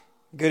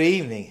Good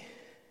evening.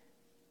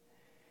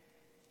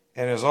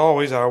 And as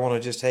always, I want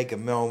to just take a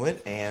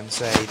moment and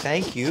say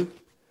thank you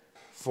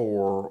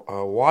for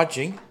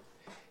watching.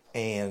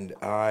 And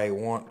I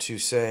want to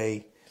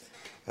say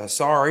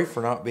sorry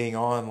for not being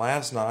on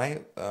last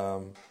night.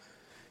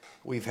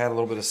 We've had a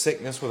little bit of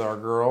sickness with our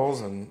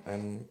girls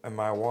and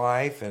my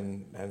wife,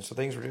 and so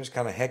things were just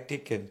kind of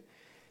hectic, and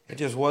it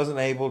just wasn't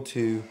able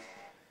to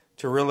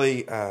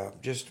really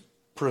just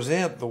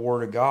present the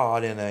Word of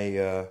God in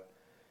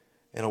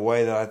a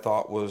way that I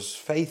thought was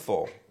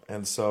faithful.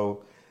 And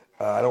so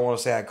I don't want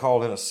to say I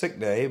called in a sick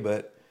day,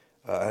 but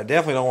I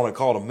definitely don't want to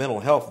call it a mental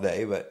health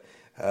day, but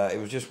it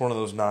was just one of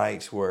those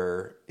nights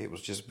where it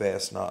was just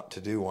best not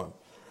to do one.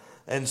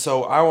 And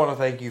so I want to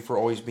thank you for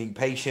always being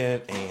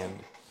patient and,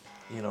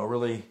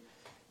 really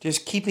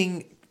just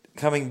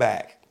coming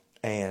back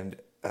and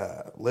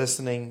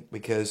listening,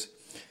 because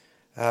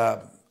I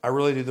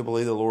really do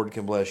believe the Lord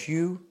can bless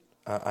you.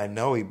 I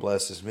know He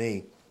blesses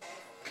me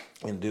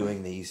in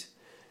doing these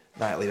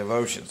nightly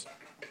devotions.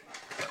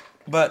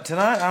 But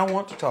tonight I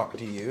want to talk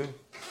to you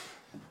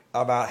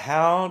about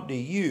how do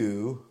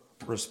you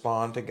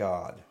respond to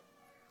God?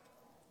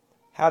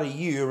 How do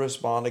you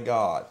respond to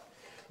God?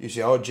 You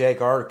say, oh,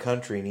 Jake, our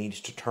country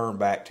needs to turn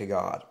back to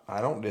God.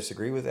 I don't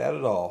disagree with that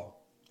at all.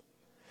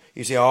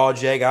 You say, oh,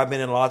 Jake, I've been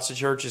in lots of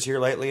churches here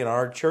lately, and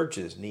our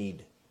churches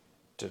need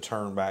to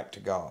turn back to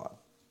God.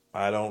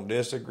 I don't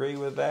disagree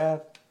with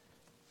that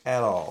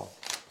at all.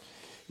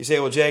 You say,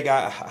 well, Jake,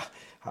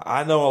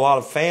 I know a lot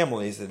of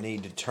families that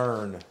need to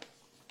turn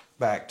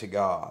back to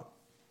God.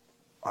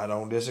 I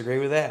don't disagree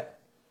with that.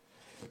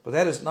 But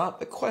that is not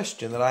the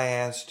question that I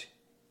asked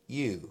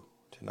you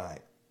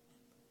tonight.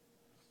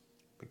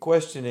 The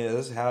question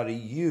is, how do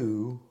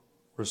you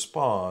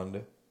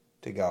respond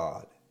to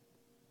God?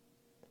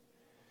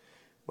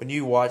 When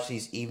you watch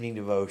these evening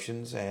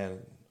devotions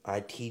and I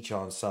teach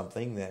on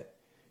something that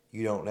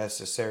you don't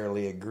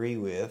necessarily agree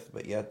with,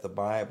 but yet the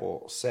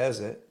Bible says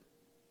it,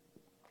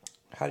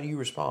 how do you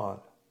respond?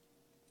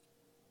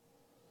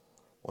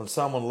 When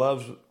someone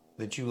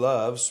that you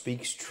love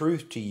speaks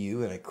truth to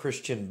you in a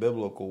Christian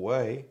biblical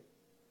way,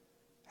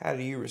 how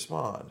do you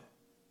respond?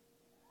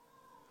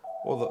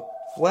 Well, the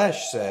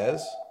flesh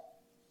says,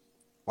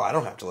 well, I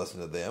don't have to listen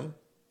to them.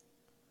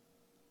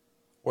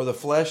 Or the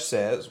flesh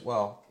says,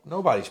 well,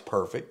 nobody's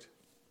perfect.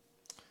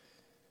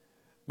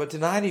 But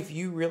tonight, if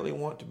you really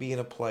want to be in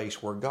a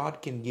place where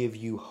God can give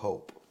you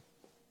hope,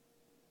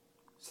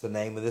 it's the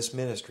name of this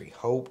ministry,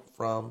 Hope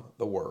from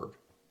the Word.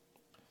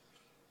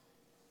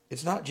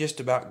 It's not just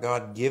about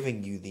God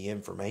giving you the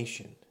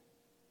information.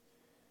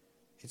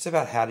 It's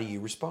about how do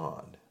you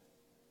respond.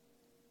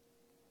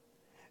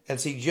 And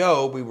see,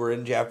 Job, we were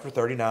in chapter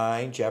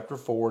 39, chapter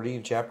 40,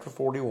 and chapter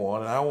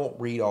 41, and I won't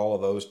read all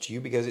of those to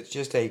you because it's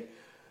just a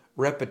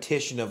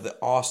repetition of the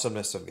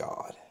awesomeness of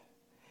God.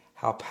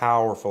 How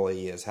powerful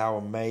He is, how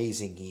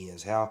amazing He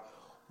is, how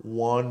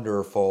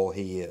wonderful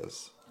He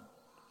is.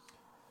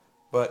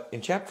 But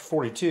in chapter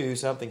 42,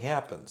 something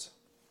happens.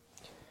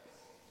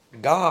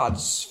 God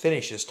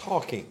finishes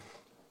talking.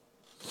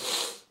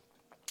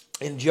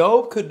 And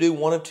Job could do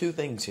one of two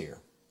things here.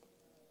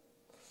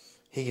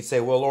 He could say,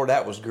 well, Lord,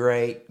 that was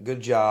great.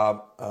 Good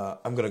job.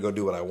 I'm going to go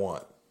do what I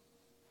want.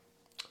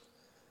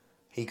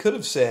 He could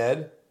have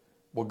said,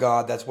 well,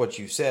 God, that's what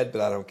you said,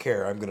 but I don't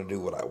care. I'm going to do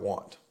what I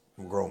want.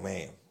 I'm a grown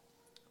man.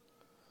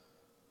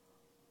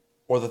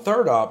 Or the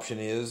third option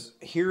is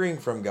hearing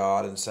from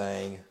God and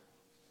saying,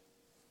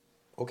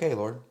 okay,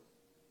 Lord.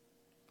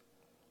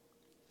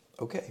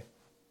 Okay.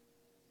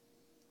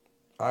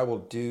 I will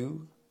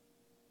do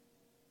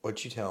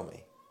what you tell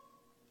me.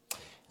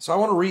 So I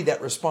want to read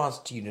that response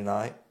to you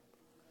tonight,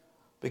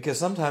 because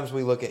sometimes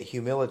we look at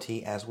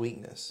humility as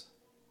weakness.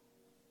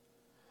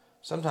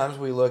 Sometimes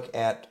we look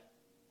at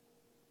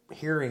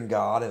hearing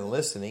God and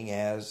listening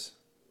as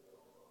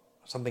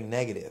something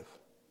negative.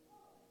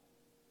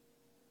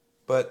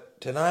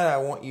 But tonight I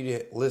want you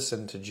to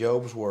listen to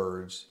Job's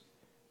words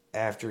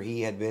after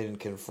he had been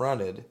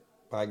confronted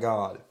by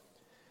God.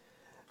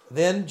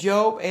 Then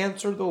Job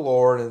answered the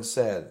Lord and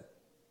said,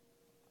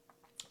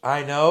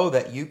 I know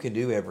that you can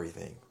do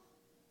everything.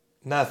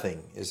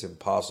 Nothing is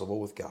impossible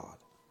with God.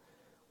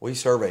 We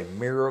serve a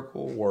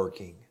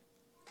miracle-working,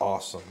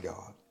 awesome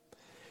God.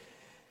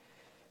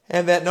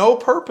 And that no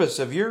purpose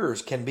of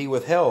yours can be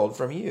withheld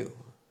from you.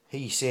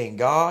 He's saying,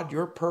 God,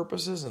 your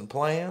purposes and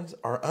plans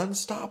are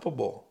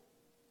unstoppable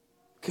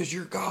because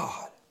you're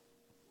God.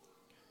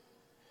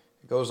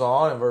 It goes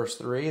on in verse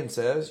 3 and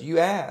says, you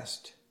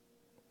asked,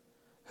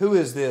 who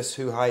is this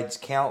who hides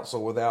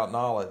counsel without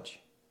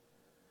knowledge?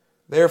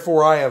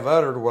 Therefore I have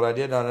uttered what I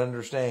did not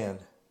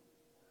understand.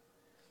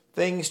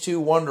 Things too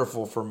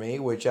wonderful for me,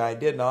 which I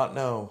did not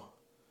know.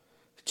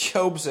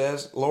 Job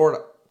says, Lord,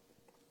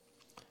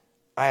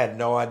 I had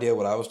no idea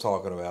what I was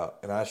talking about,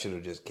 and I should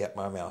have just kept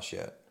my mouth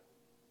shut.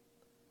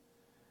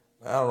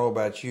 I don't know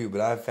about you,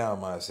 but I've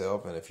found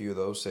myself in a few of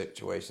those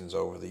situations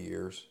over the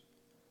years.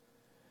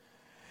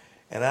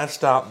 And I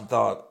stopped and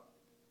thought,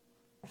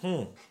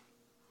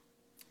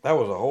 that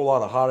was a whole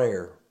lot of hot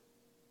air.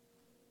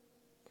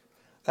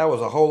 That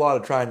was a whole lot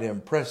of trying to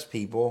impress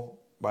people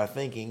by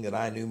thinking that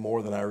I knew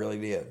more than I really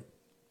did.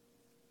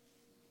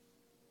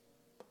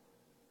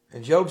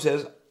 And Job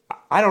says,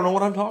 I don't know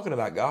what I'm talking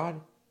about,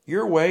 God.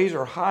 Your ways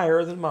are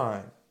higher than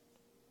mine.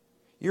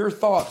 Your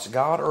thoughts,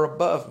 God, are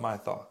above my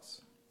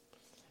thoughts.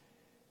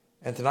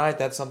 And tonight,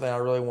 that's something I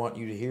really want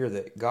you to hear,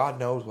 that God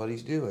knows what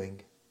He's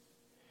doing.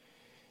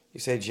 You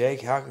say,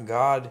 Jake, how can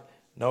God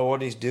know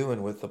what He's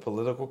doing with the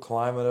political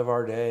climate of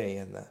our day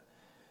and the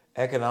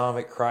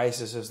economic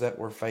crises that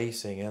we're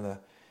facing and the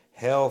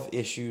health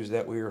issues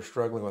that we are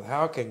struggling with?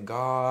 How can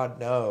God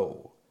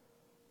know?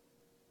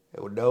 He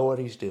would know what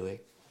He's doing.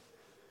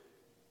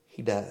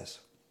 He does.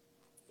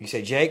 You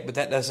say, Jake, but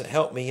that doesn't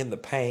help me in the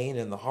pain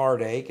and the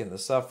heartache and the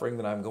suffering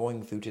that I'm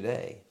going through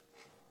today.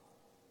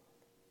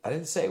 I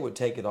didn't say it would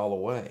take it all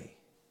away,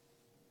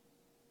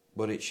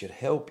 but it should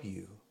help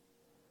you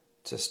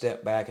to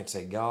step back and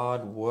say,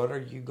 God, what are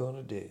you going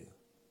to do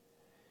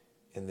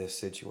in this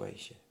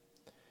situation?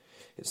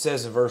 It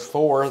says in verse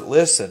 4,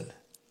 listen,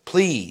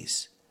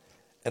 please,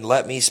 and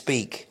let me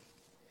speak.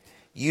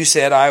 You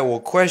said, I will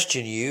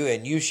question you,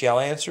 and you shall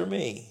answer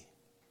me.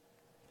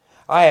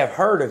 I have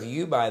heard of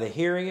you by the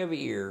hearing of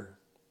ear,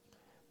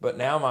 but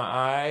now my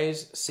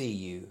eyes see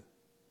you.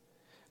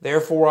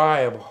 Therefore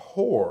I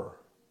abhor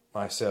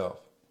myself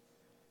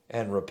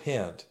and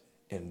repent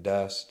in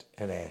dust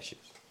and ashes.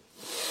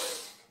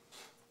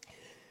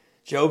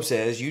 Job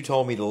says, you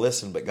told me to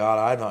listen, but God,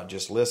 I have not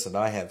just listened,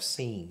 I have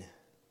seen.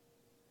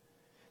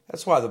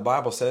 That's why the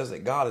Bible says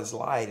that God is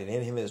light and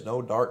in Him is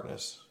no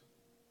darkness.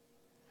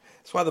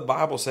 That's why the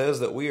Bible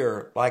says that we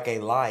are like a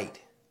light.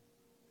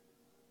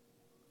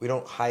 We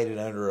don't hide it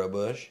under a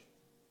bush.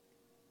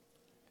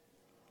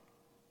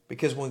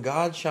 Because when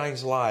God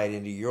shines light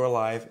into your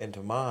life and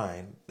to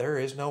mine, there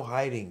is no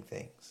hiding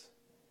things.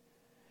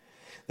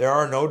 There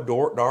are no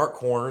dark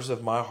corners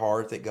of my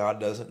heart that God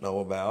doesn't know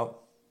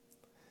about.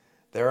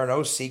 There are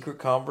no secret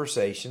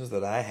conversations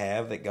that I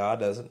have that God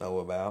doesn't know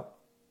about.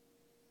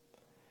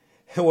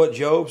 And what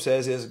Job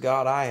says is,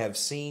 God, I have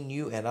seen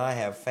you and I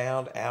have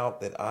found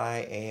out that I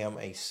am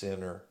a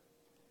sinner.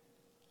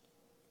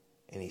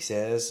 And he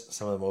says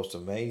some of the most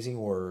amazing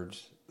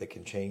words that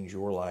can change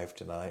your life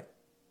tonight.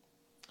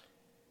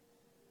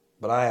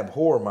 But I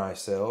abhor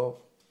myself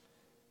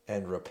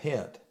and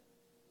repent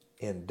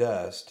in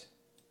dust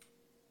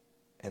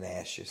and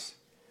ashes.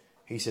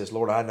 He says,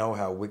 Lord, I know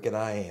how wicked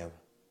I am,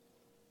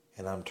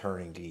 and I'm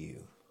turning to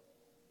you.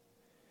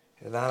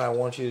 And tonight I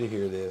want you to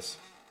hear this.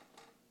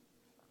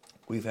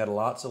 We've had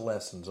lots of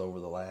lessons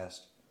over the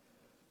last,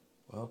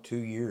 2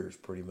 years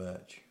pretty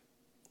much.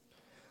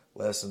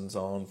 Lessons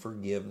on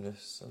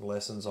forgiveness and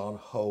lessons on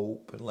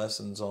hope and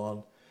lessons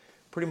on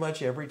pretty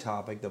much every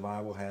topic the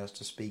Bible has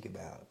to speak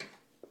about.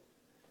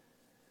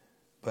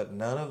 But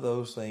none of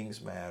those things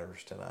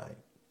matters tonight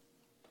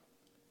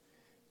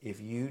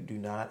if you do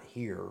not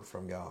hear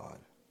from God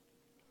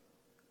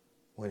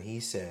when He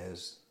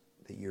says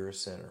that you're a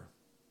sinner,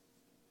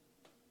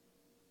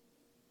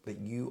 that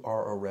you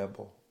are a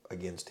rebel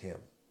against Him.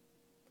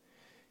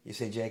 You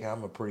say, Jake,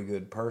 I'm a pretty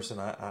good person.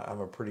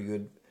 I'm a pretty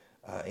good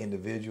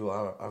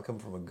individual. I come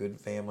from a good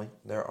family.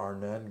 There are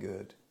none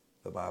good,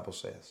 the Bible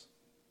says.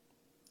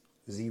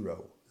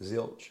 Zero,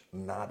 zilch,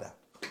 nada.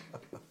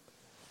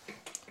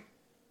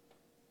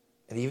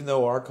 And even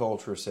though our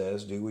culture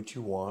says, do what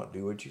you want,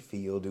 do what you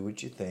feel, do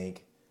what you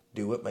think,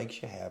 do what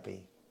makes you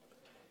happy,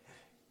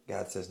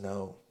 God says,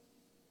 no.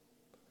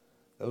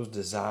 Those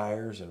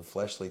desires and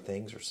fleshly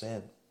things are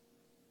sin.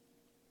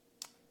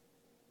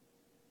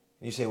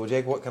 And you say, well,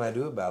 Jake, what can I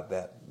do about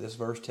that? This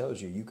verse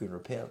tells you you can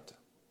repent.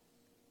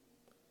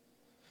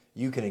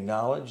 You can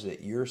acknowledge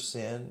that your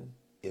sin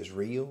is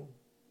real,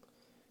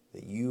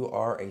 that you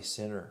are a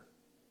sinner.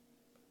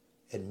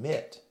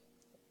 Admit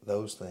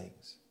those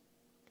things.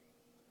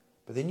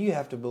 But then you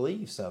have to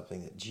believe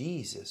something, that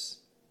Jesus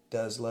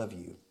does love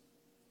you.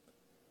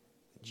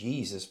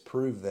 Jesus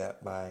proved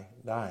that by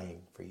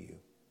dying for you.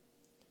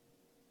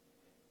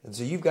 And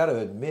so you've got to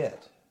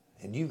admit,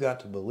 and you've got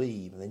to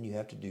believe, and then you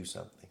have to do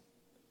something.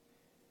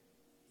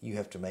 You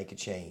have to make a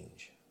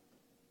change,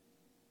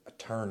 a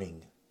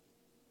turning,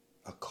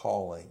 a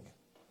calling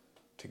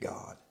to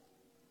God.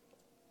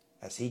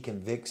 As He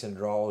convicts and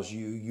draws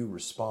you, you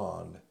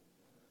respond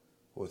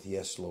with,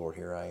 yes, Lord,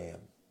 here I am.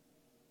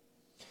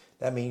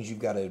 That means you've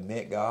got to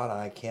admit, God,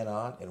 I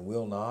cannot and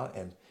will not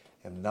and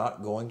am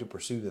not going to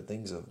pursue the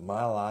things of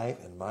my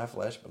life and my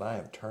flesh, but I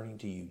am turning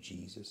to you,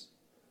 Jesus.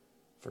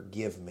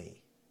 Forgive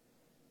me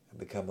and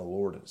become the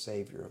Lord and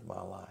Savior of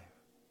my life.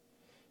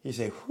 You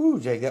say, whew,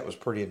 Jake, that was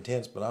pretty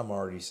intense, but I'm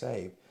already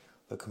saved.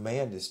 The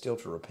command is still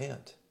to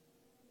repent.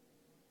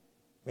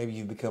 Maybe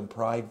you've become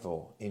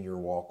prideful in your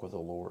walk with the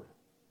Lord.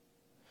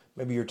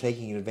 Maybe you're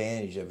taking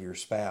advantage of your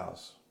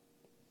spouse.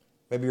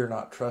 Maybe you're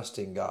not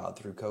trusting God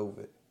through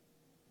COVID.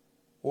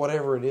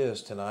 Whatever it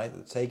is tonight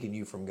that's taken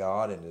you from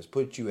God and has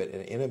put you at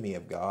an enemy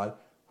of God,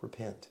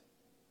 repent.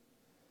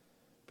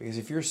 Because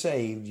if you're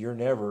saved, you're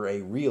never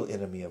a real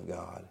enemy of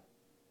God.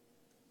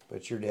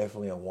 But you're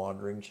definitely a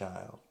wandering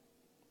child.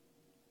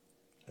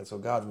 And so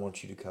God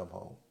wants you to come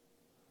home.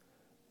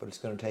 But it's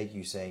going to take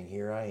you saying,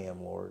 here I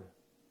am, Lord,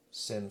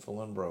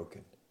 sinful and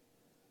broken,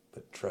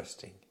 but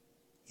trusting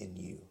in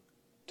you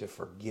to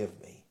forgive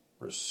me,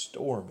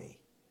 restore me,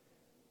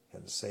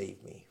 and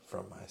save me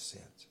from my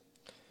sins.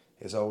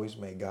 As always,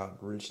 may God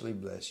richly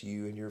bless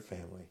you and your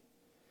family.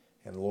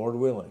 And Lord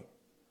willing,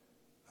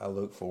 I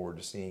look forward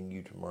to seeing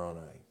you tomorrow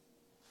night.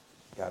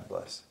 God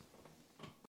bless.